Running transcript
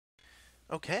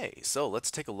Okay, so let's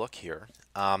take a look here,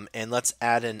 and let's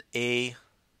add an A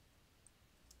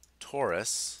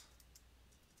torus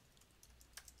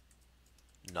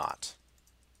not.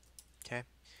 Okay,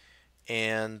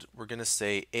 and we're going to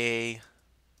say A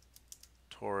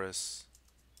torus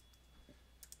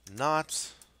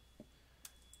not.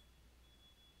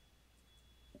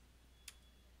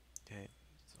 Okay,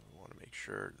 so we want to make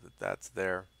sure that that's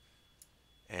there.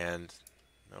 And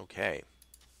okay,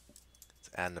 let's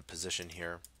add in a position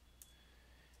here.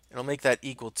 And I'll make that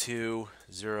equal to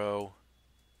 0,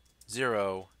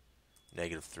 0,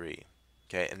 -3.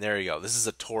 Okay, and there you go. This is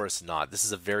a torus knot. This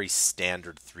is a very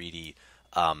standard 3D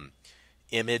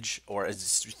image or a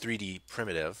 3D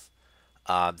primitive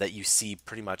that you see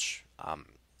pretty much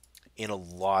in a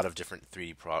lot of different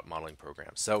 3D modeling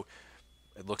programs. So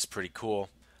it looks pretty cool.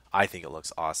 I think it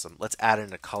looks awesome. Let's add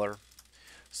in a color.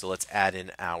 So let's add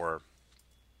in our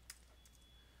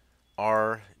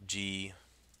RGB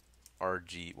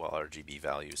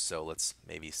values. So let's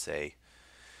maybe say,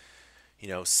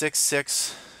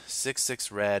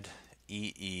 66 red,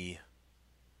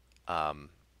 um,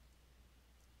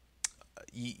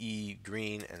 EE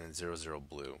green, and then 00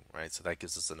 blue, right? So that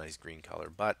gives us a nice green color,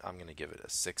 but I'm going to give it a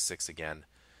 66 again.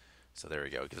 So there we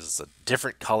go. It gives us a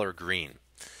different color green.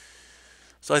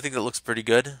 So I think that looks pretty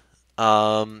good.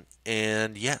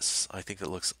 And yes, I think that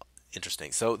looks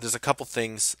interesting. So there's a couple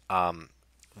things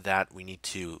that we need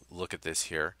to look at this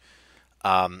here.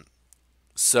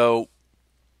 So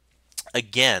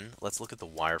again, let's look at the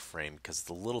wireframe because it's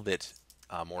a little bit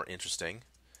more interesting.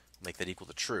 Make that equal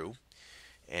to true.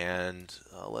 And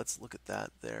let's look at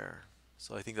that there.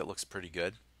 So I think that looks pretty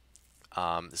good.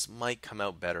 This might come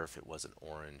out better if it was an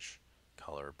orange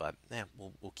color, but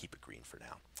we'll keep it green for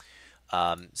now.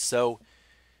 So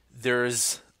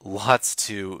there's lots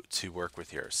to work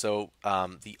with here. So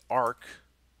the arc,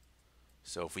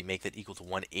 so if we make that equal to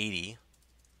 180,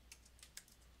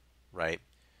 right,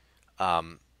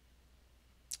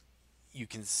 you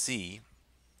can see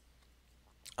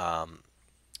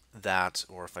that,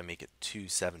 or if I make it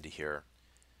 270 here,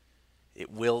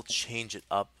 it will change it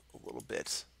up a little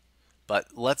bit.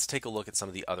 But let's take a look at some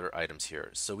of the other items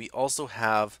here. So we also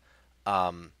have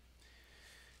the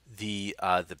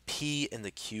P and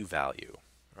the Q value.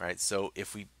 All right. So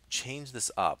if we change this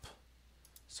up,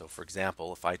 so for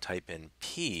example, if I type in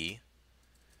P,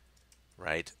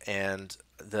 right, and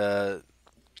the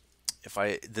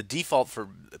default for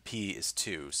P is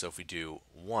 2. So if we do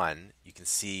 1, you can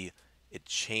see it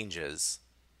changes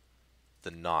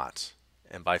the knot,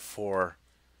 and by 4,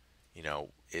 you can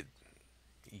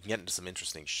get into some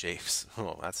interesting shapes.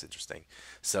 Oh, that's interesting.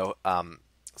 So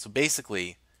so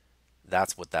basically,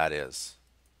 that's what that is.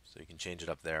 So you can change it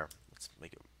up there. Let's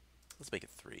make it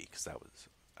 3 because that was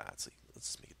actually, let's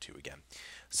just make it 2 again.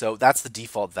 So that's the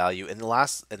default value, and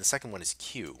the second one is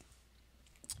Q.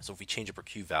 So if we change up our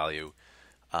Q value,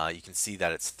 you can see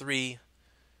that it's 3,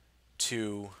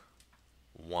 2,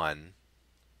 1,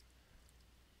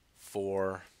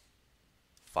 4,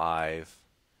 5,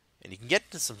 and you can get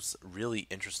into some really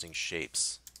interesting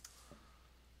shapes,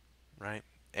 right?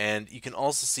 And you can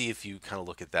also see, if you kind of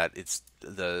look at that, it's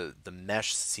the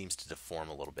mesh seems to deform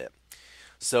a little bit.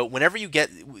 So whenever you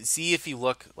see, if you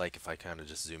look, like if I kind of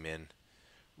just zoom in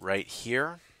right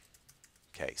here,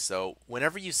 okay, so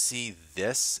whenever you see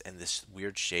this and this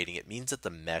weird shading, it means that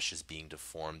the mesh is being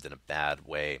deformed in a bad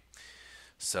way.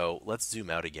 So let's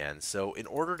zoom out again. So in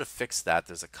order to fix that,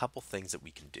 there's a couple things that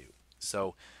we can do.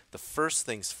 So the first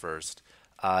things first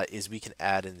is we can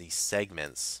add in these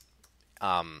segments,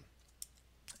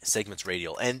 segments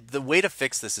radial. And the way to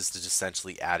fix this is to just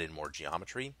essentially add in more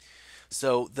geometry.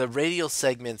 So the radial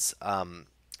segments,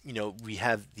 we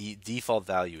have the default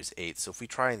value is 8. So if we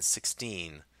try in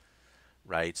 16,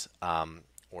 right,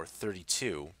 or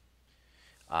 32,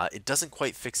 it doesn't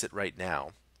quite fix it right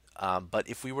now. But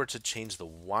if we were to change the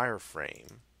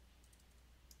wireframe,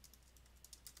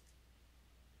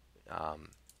 and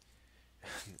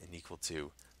equal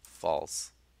to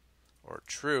false or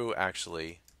true,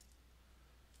 actually,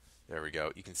 there we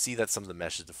go. You can see that some of the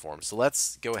mesh is deformed. So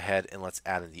let's go ahead and let's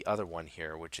add in the other one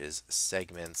here, which is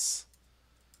segments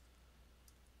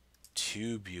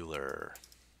tubular.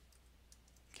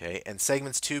 Okay, and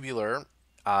segments tubular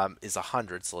is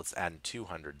 100, so let's add in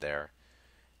 200 there.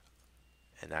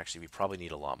 And actually, we probably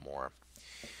need a lot more.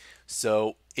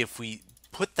 So if we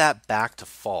put that back to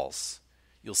false,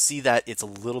 you'll see that it's a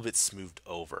little bit smoothed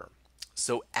over.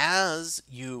 So as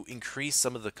you increase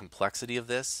some of the complexity of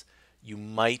this, you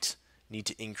might need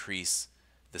to increase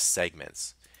the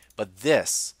segments. But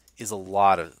this is a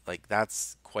lot of,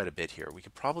 that's quite a bit here. We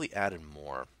could probably add in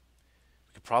more.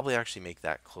 We could probably actually make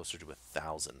that closer to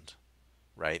 1,000.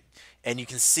 right? And you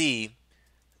can see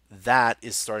that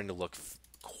is starting to look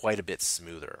quite a bit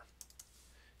smoother.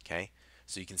 Okay,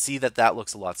 so you can see that that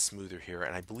looks a lot smoother here,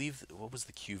 and I believe, what was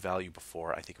the Q value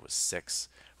before? I think it was 6,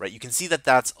 right? You can see that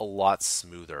that's a lot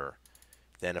smoother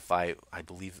than if I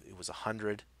believe it was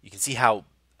 100. You can see how,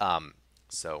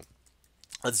 so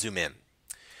let's zoom in.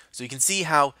 So you can see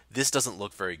how this doesn't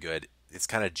look very good. It's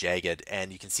kind of jagged,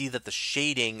 and you can see that the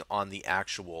shading on the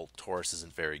actual torus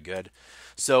isn't very good.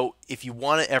 So if you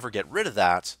want to ever get rid of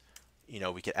that,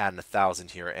 we could add in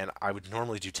 1,000 here, and I would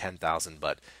normally do 10,000,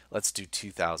 but let's do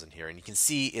 2,000 here, and you can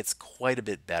see it's quite a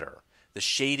bit better. The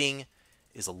shading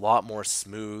is a lot more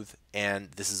smooth,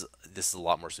 and this is a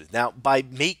lot more smooth. Now, by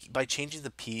changing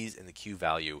the P's and the Q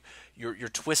value, you're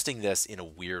twisting this in a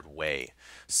weird way.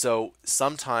 So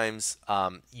sometimes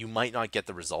you might not get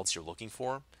the results you're looking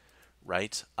for,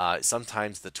 right?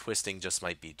 Sometimes the twisting just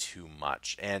might be too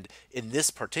much, and in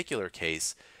this particular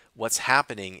case, what's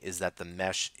happening is that the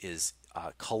mesh is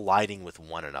colliding with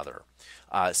one another.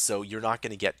 So you're not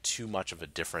going to get too much of a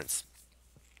difference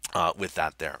with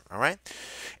that there. All right.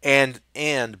 And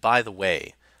by the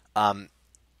way,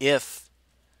 if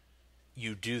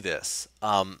you do this,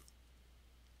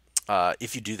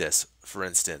 for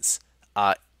instance,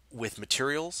 with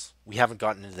materials, we haven't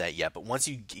gotten into that yet, but once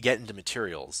you get into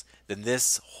materials, then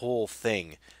this whole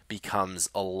thing becomes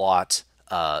a lot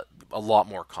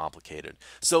more complicated.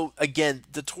 So again,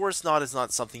 the Torus knot is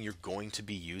not something you're going to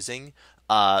be using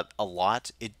a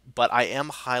lot, but I am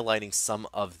highlighting some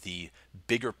of the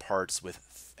bigger parts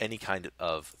with any kind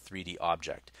of 3D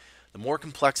object. The more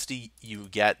complexity you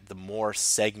get, the more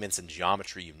segments and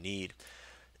geometry you need.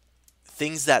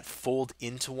 Things that fold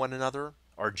into one another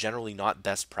are generally not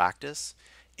best practice,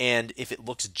 and if it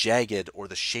looks jagged or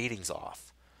the shading's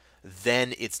off,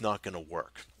 then it's not going to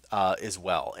work as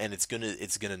well, and it's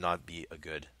gonna not be a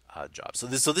good job. So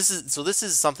this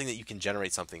is something that you can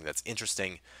generate something that's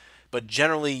interesting, but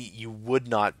generally you would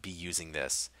not be using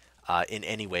this in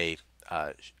any way,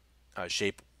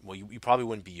 shape. Well, you probably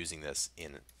wouldn't be using this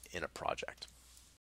in a project.